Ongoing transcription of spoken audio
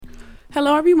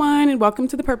Hello, everyone, and welcome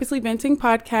to the Purposely Venting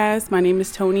podcast. My name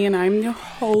is Tony, and I'm your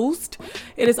host.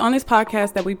 It is on this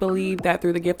podcast that we believe that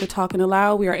through the gift of talking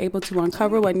aloud, we are able to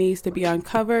uncover what needs to be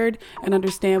uncovered and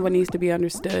understand what needs to be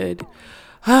understood.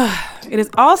 It is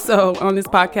also on this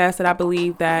podcast that I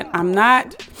believe that I'm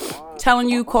not telling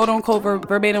you, quote unquote,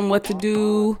 verbatim what to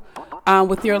do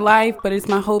with your life, but it's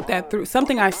my hope that through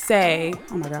something I say,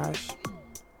 oh my gosh,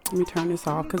 let me turn this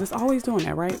off because it's always doing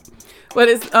that, right? But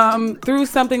it's through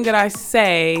something that I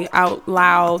say out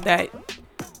loud that,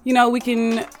 you know, we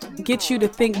can get you to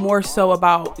think more so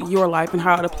about your life and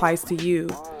how it applies to you.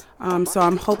 So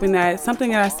I'm hoping that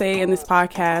something that I say in this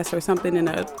podcast or something in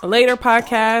a later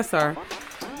podcast or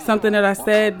something that I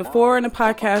said before in the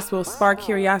podcast will spark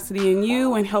curiosity in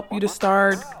you and help you to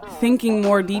start thinking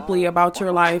more deeply about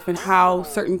your life and how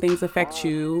certain things affect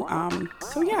you.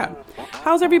 So yeah,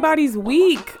 how's everybody's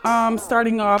week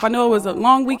starting off? I know it was a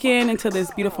long weekend until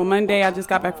this beautiful Monday. I just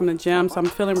got back from the gym, so I'm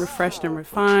feeling refreshed and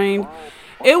refined.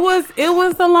 It was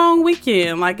a long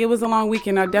weekend. It was a long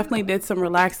weekend. I definitely did some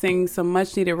relaxing, some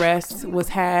much needed rest was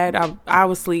had. I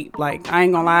was asleep. I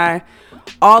ain't gonna lie.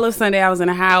 All of Sunday I was in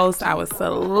the house. I was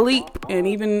asleep. And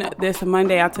even this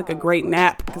Monday I took a great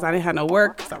nap because I didn't have no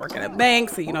work because I work at a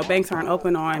bank. So, banks aren't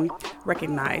open on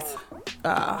recognized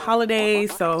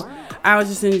holidays. So I was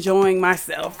just enjoying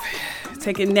myself,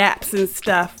 taking naps and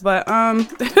stuff. But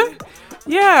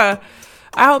yeah.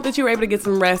 I hope that you were able to get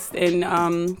some rest and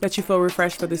that you feel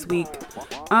refreshed for this week.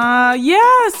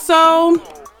 So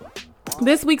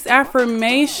this week's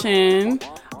affirmation,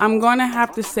 I'm going to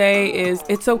have to say is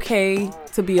it's okay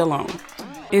to be alone.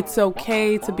 It's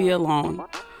okay to be alone.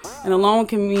 And alone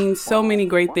can mean so many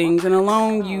great things. And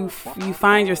alone, you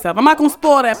find yourself. I'm not going to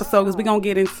spoil the episode because we're going to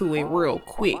get into it real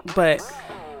quick. But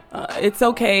it's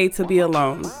okay to be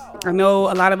alone. I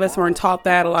know a lot of us weren't taught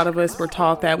that. A lot of us were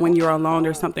taught that when you're alone,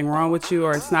 there's something wrong with you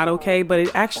or it's not okay. But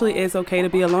it actually is okay to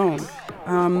be alone.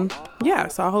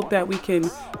 So I hope that we can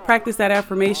practice that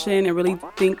affirmation and really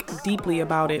think deeply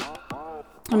about it.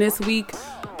 And this week,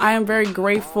 I am very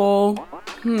grateful.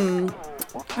 I didn't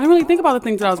really think about the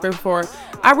things that I was grateful for.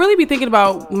 I really be thinking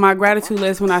about my gratitude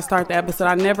list when I start the episode.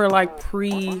 I never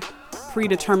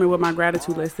predetermine what my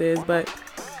gratitude list is, but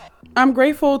I'm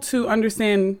grateful to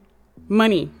understand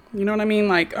money. You know what I mean?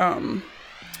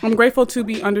 I'm grateful to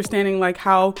be understanding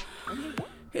how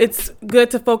it's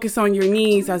good to focus on your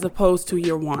needs as opposed to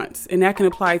your wants. And that can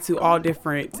apply to all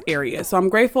different areas. So I'm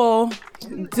grateful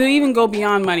to even go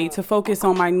beyond money, to focus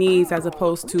on my needs as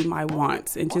opposed to my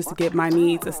wants and just to get my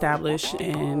needs established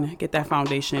and get that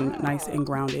foundation nice and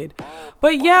grounded.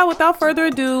 But yeah, without further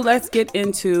ado, let's get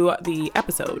into the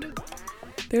episode.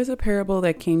 There's a parable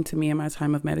that came to me in my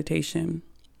time of meditation.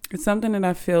 It's something that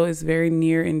I feel is very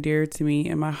near and dear to me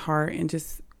in my heart and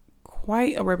just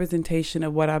quite a representation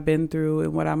of what I've been through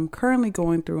and what I'm currently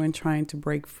going through and trying to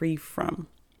break free from.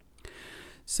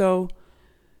 So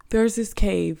there's this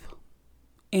cave,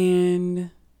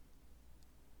 and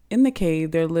in the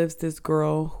cave there lives this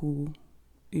girl who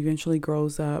eventually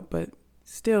grows up, but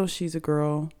still she's a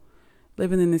girl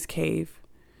living in this cave.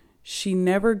 She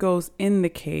never goes in the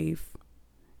cave.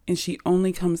 And she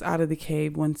only comes out of the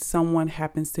cave when someone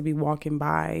happens to be walking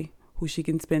by who she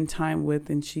can spend time with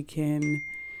and she can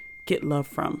get love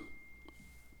from.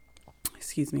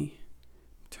 Excuse me.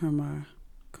 Turn my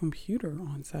computer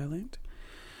on silent.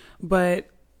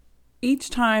 But each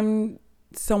time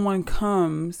someone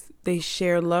comes, they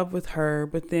share love with her,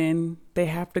 but then they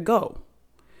have to go.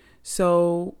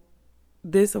 So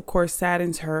this, of course,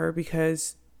 saddens her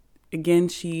because again,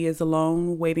 she is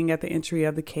alone waiting at the entry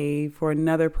of the cave for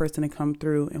another person to come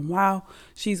through. And while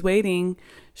she's waiting,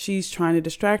 she's trying to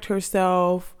distract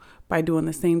herself by doing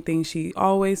the same thing she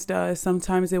always does.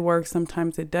 Sometimes it works,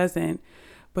 sometimes it doesn't.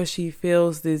 But she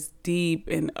feels this deep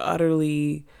and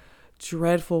utterly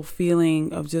dreadful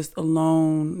feeling of just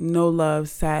alone, no love,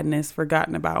 sadness,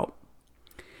 forgotten about.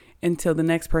 Until the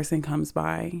next person comes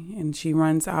by and she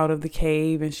runs out of the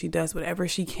cave and she does whatever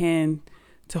she can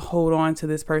to hold on to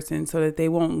this person so that they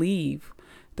won't leave.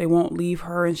 They won't leave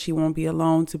her and she won't be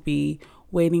alone to be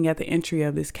waiting at the entry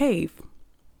of this cave.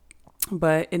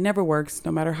 But it never works,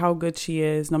 no matter how good she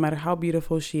is, no matter how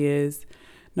beautiful she is,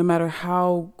 no matter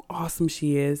how awesome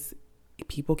she is,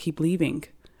 people keep leaving.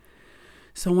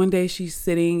 So one day she's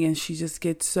sitting and she just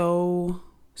gets so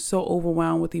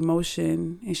overwhelmed with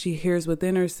emotion and she hears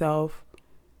within herself,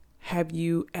 "Have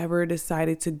you ever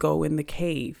decided to go in the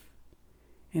cave?"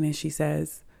 And then she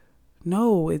says,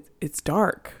 "No, it's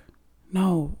dark.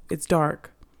 No, it's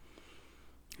dark."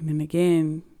 And then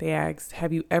again, they ask,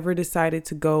 "Have you ever decided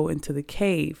to go into the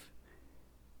cave?"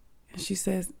 And she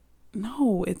says,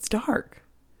 "No, it's dark."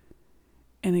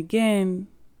 And again,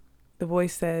 the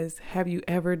voice says, have you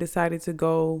ever decided to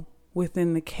go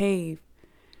within the cave?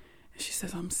 And she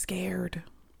says, I'm scared.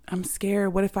 I'm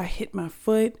scared. What if I hit my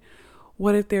foot?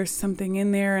 What if there's something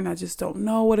in there and I just don't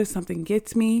know? What if something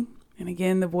gets me? And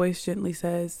again, the voice gently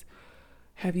says,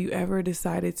 have you ever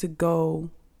decided to go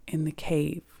in the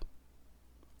cave?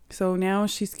 So now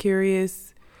she's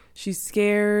curious. She's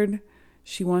scared.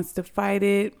 She wants to fight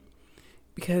it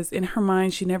because in her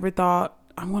mind, she never thought,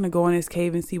 I'm going to go in this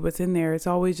cave and see what's in there. It's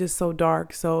always just so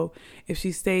dark. So if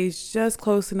she stays just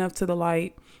close enough to the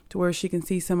light to where she can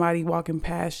see somebody walking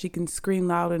past, she can scream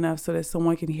loud enough so that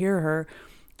someone can hear her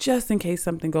just in case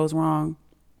something goes wrong.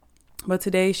 But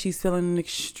today she's feeling an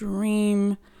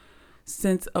extreme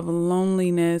sense of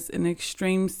loneliness, an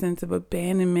extreme sense of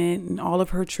abandonment, and all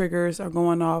of her triggers are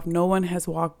going off. No one has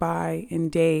walked by in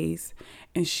days,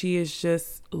 and she is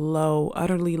just low,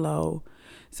 utterly low.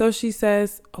 So she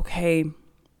says, okay,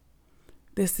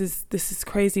 this is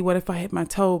crazy. What if I hit my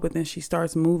toe? But then she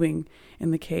starts moving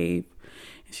in the cave.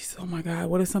 And she says, oh my God,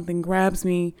 what if something grabs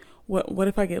me? What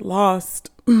if I get lost?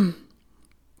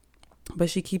 But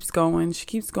she keeps going. She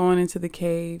keeps going into the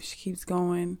cave. She keeps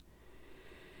going.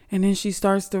 And then she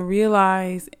starts to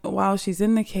realize while she's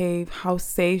in the cave how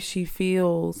safe she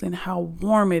feels and how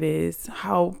warm it is,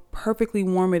 how perfectly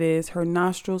warm it is. Her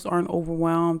nostrils aren't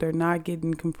overwhelmed. They're not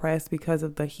getting compressed because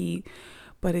of the heat,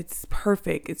 but it's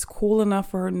perfect. It's cool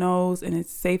enough for her nose and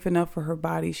it's safe enough for her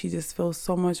body. She just feels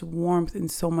so much warmth and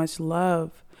so much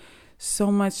love,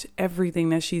 so much everything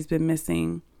that she's been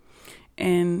missing.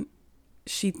 And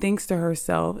she thinks to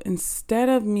herself, instead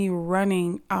of me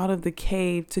running out of the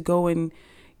cave to go and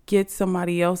get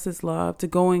somebody else's love, to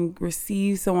go and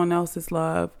receive someone else's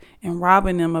love and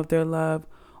robbing them of their love,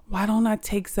 why don't I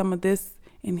take some of this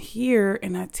in here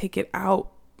and I take it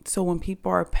out so when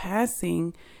people are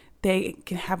passing, they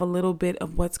can have a little bit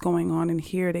of what's going on in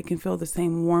here. They can feel the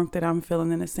same warmth that I'm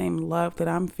feeling and the same love that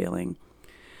I'm feeling.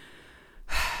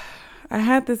 I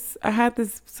had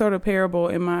this sort of parable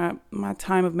in my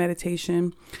time of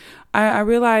meditation. I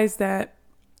realized that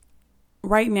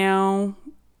right now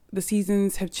the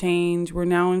seasons have changed. We're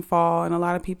now in fall and a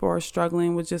lot of people are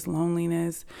struggling with just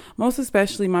loneliness. Most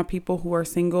especially my people who are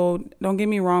single. Don't get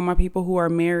me wrong, my people who are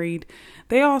married,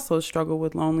 they also struggle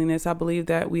with loneliness. I believe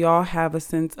that we all have a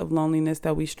sense of loneliness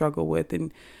that we struggle with.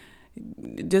 And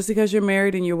just because you're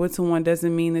married and you're with someone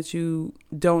doesn't mean that you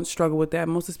don't struggle with that.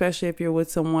 Most especially if you're with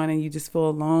someone and you just feel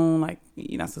alone, like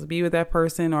you're not supposed to be with that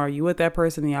person, or you with that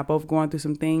person and y'all both going through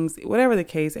some things. Whatever the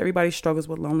case, everybody struggles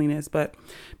with loneliness. But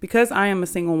because I am a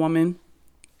single woman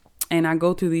and I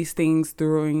go through these things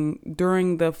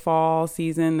during the fall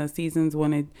season, the seasons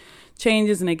when it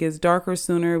changes and it gets darker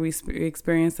sooner, we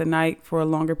experience the night for a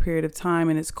longer period of time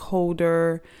and it's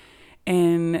colder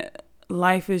and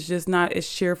life is just not as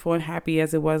cheerful and happy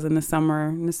as it was in the summer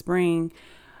and the spring.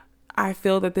 I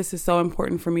feel that this is so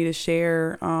important for me to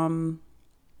share.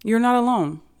 You're not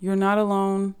alone. You're not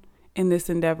alone in this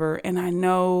endeavor. And I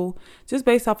know just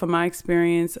based off of my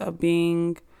experience of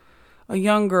being a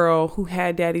young girl who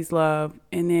had daddy's love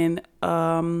and then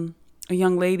a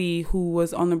young lady who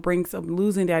was on the brinks of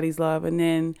losing daddy's love and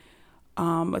then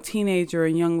a teenager,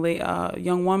 a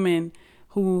young woman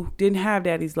who didn't have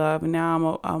daddy's love. And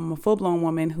now I'm a full-blown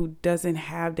woman who doesn't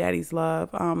have daddy's love.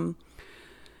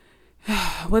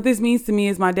 What this means to me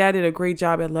is my dad did a great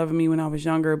job at loving me when I was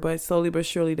younger, but slowly but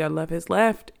surely that love has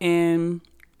left. And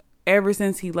ever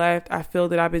since he left, I feel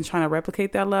that I've been trying to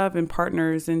replicate that love in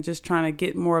partners and just trying to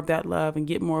get more of that love and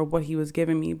get more of what he was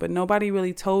giving me. But nobody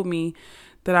really told me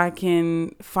that I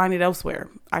can find it elsewhere.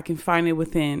 I can find it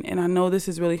within. And I know this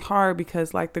is really hard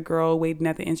because like the girl waiting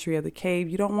at the entry of the cave,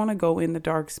 you don't want to go in the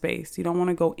dark space. You don't want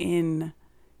to go in.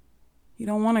 You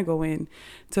don't want to go in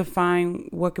to find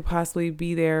what could possibly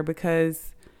be there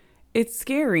because it's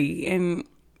scary and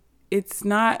it's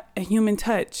not a human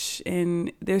touch.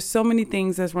 And there's so many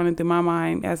things that's running through my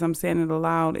mind as I'm saying it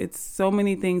aloud. It's so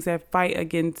many things that fight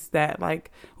against that,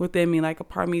 like within me, like a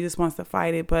part of me just wants to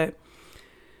fight it. But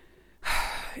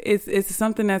it's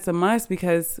something that's a must,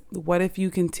 because what if you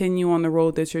continue on the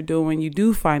road that you're doing, you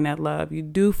do find that love, you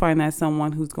do find that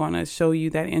someone who's going to show you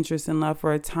that interest and love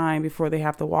for a time before they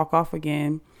have to walk off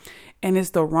again, and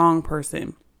it's the wrong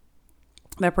person.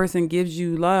 That person gives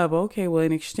you love. Okay, well,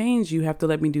 in exchange, you have to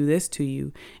let me do this to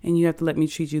you, and you have to let me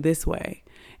treat you this way.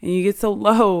 And you get so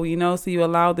low, so you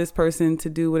allow this person to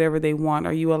do whatever they want,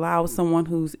 or you allow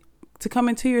someone to come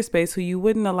into your space who you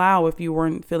wouldn't allow if you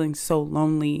weren't feeling so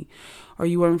lonely or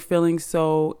you weren't feeling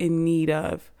so in need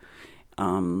of.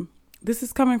 This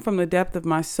is coming from the depth of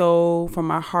my soul, from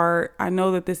my heart. I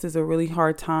know that this is a really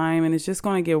hard time and it's just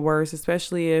going to get worse,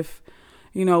 especially if,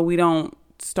 we don't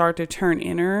start to turn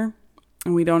inner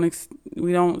And we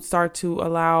don't start to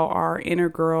allow our inner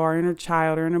girl, our inner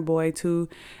child, our inner boy to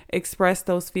express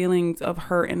those feelings of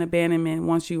hurt and abandonment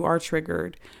once you are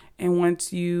triggered. And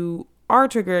once you are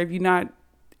triggered, if you're not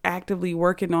actively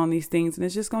working on these things, and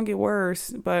it's just going to get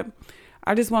worse. But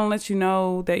I just want to let you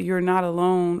know that you're not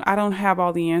alone. I don't have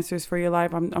all the answers for your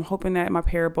life. I'm hoping that my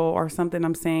parable or something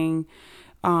I'm saying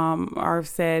or I've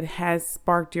said has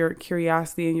sparked your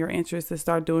curiosity and your interest to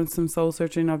start doing some soul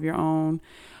searching of your own.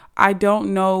 I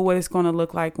don't know what it's going to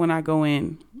look like when I go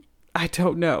in. I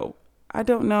don't know.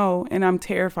 And I'm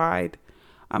terrified.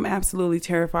 I'm absolutely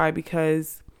terrified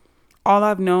because all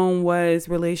I've known was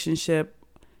relationship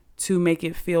to make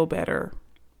it feel better.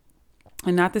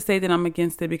 And not to say that I'm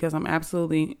against it, because I'm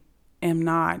absolutely am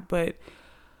not. But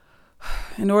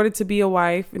in order to be a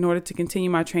wife, in order to continue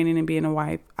my training in being a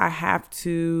wife, I have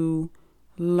to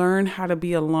learn how to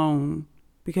be alone.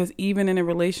 Because even in a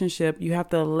relationship, you have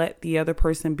to let the other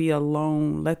person be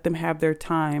alone. Let them have their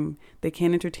time. They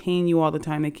can't entertain you all the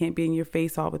time. They can't be in your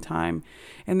face all the time.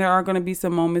 And there are going to be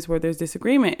some moments where there's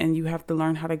disagreement, and you have to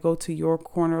learn how to go to your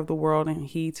corner of the world and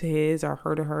he to his or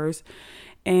her to hers.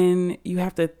 And you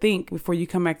have to think before you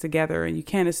come back together. And you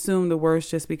can't assume the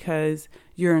worst just because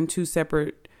you're in two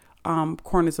separate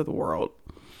corners of the world.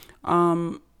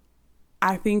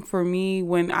 I think for me,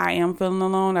 when I am feeling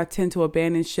alone, I tend to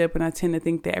abandon ship, and I tend to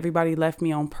think that everybody left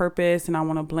me on purpose, and I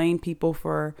want to blame people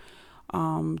for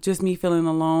just me feeling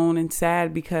alone and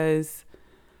sad because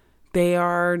they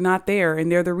are not there,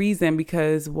 and they're the reason,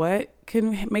 because what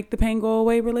can make the pain go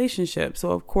away? Relationship.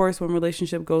 So of course, when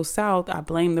relationship goes south, I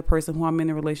blame the person who I'm in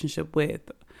a relationship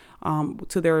with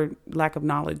to their lack of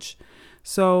knowledge.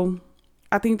 So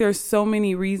I think there's so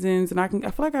many reasons, and I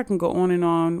feel like I can go on and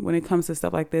on when it comes to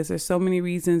stuff like this. There's so many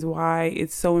reasons why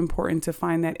it's so important to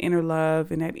find that inner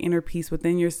love and that inner peace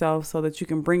within yourself so that you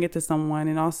can bring it to someone,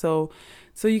 and also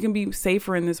so you can be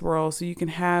safer in this world, so you can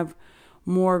have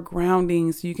more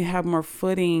grounding, so you can have more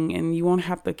footing, and you won't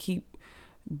have to keep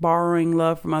borrowing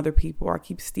love from other people or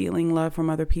keep stealing love from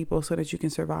other people so that you can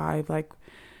survive. Like,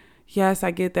 yes,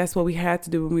 I get that's what we had to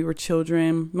do when we were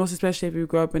children, most especially if you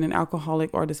grew up in an alcoholic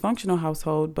or dysfunctional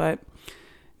household. But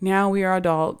now we are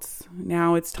adults.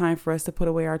 Now it's time for us to put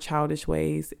away our childish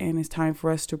ways, and it's time for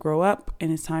us to grow up,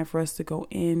 and it's time for us to go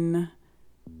in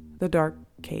the dark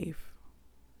cave.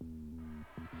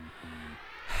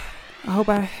 I hope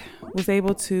I was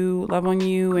able to love on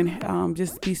you and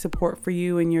just be support for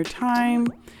you in your time.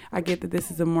 I get that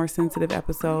this is a more sensitive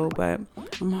episode, but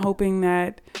I'm hoping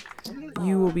that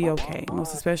you will be okay,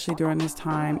 most especially during this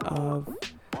time of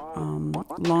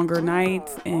longer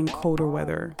nights and colder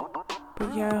weather.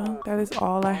 But yeah, that is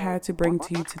all I had to bring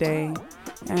to you today.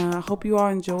 And I hope you all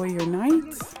enjoy your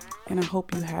nights, and I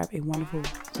hope you have a wonderful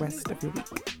rest of your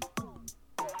week.